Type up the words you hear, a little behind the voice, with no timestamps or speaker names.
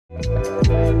Give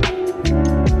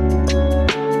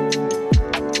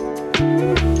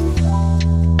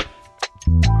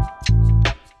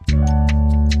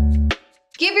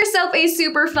yourself a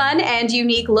super fun and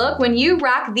unique look when you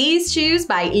rock these shoes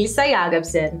by Ilse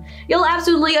Jacobsen. You'll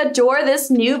absolutely adore this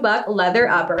Nubuck leather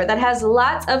upper that has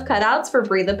lots of cutouts for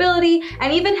breathability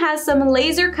and even has some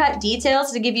laser cut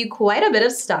details to give you quite a bit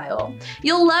of style.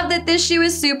 You'll love that this shoe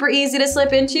is super easy to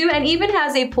slip into and even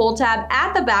has a pull tab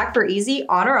at the back for easy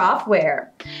on or off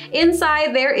wear.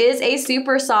 Inside there is a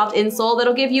super soft insole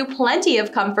that'll give you plenty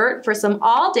of comfort for some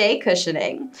all-day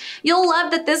cushioning. You'll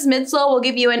love that this midsole will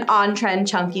give you an on-trend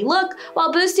chunky look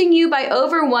while boosting you by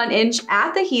over 1 inch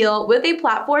at the heel with a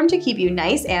platform to keep you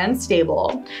nice and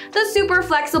stable. The super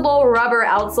flexible rubber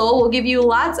outsole will give you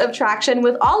lots of traction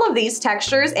with all of these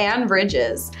textures and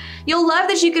ridges. You'll love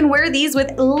that you can wear these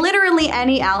with literally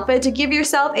any outfit to give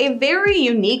yourself a very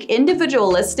unique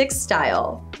individualistic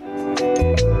style.